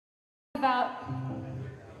about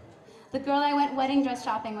the girl I went wedding dress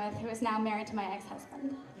shopping with, who is now married to my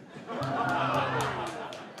ex-husband.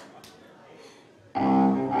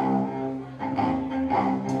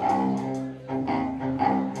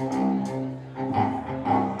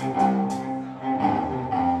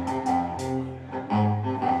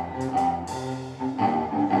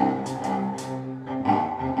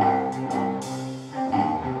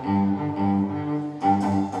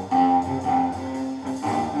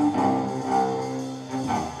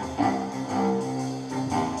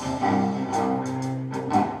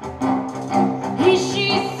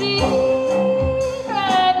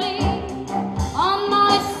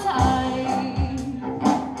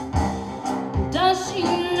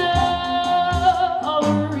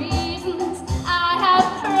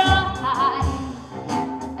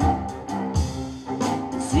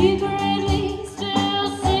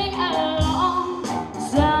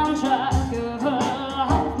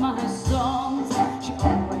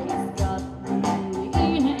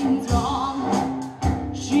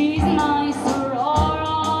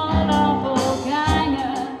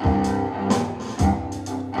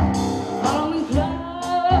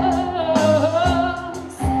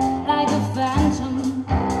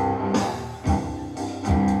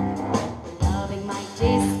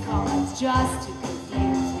 Just to confuse me,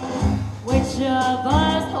 which of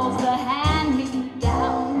us holds the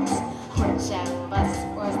hand-me-downs? Which of us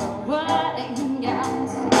was the wedding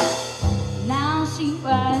gowns? Now she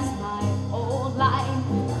was my old life,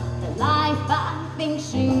 the life I think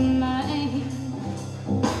she made.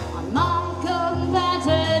 On my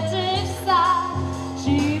competitive side,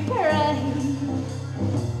 she prayed.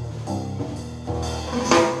 But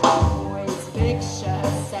she always fix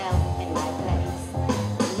herself in my place.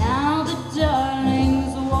 Now the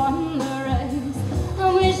darlings won the race. I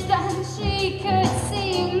wish that she could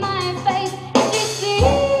see my face. Is she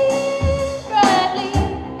secretly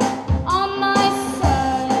on my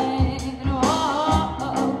side?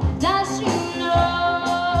 Oh, does she know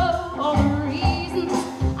all the reasons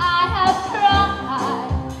I have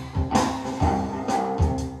cried?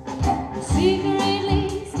 Secretly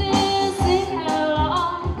still sing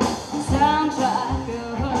along the soundtrack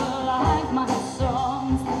of her life, my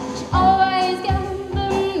songs. She always got the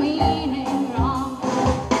meaning wrong.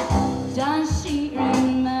 Does she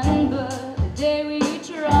remember the day we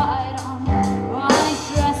tried on white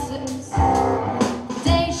dresses? The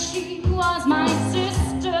day she was my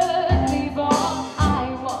sister before I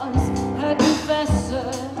was her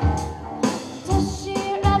confessor. Does she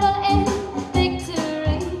revel in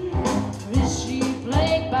victory, or is she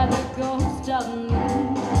plagued by the ghost of me,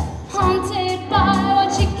 haunted by what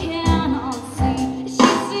she cannot see? Is she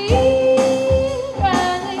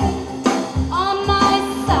secretly on my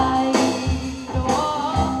side?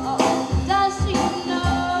 Oh, does she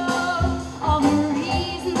know all the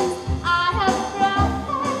reasons I have cried?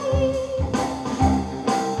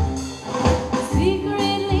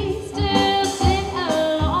 Secretly still sing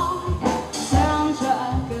along the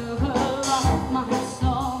soundtrack of her life, my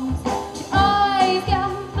songs. She always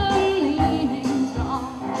got the meanings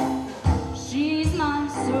wrong. She's my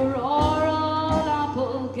sororal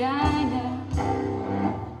doppelganger,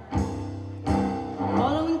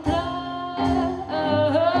 following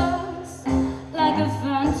close like a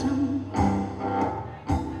phantom,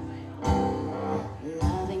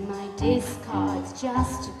 loving my discards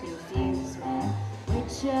just to confuse me.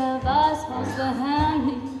 Which of us was the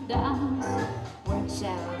hand-me-downs? Which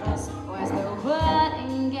of us was the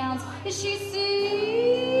wedding gowns? Is she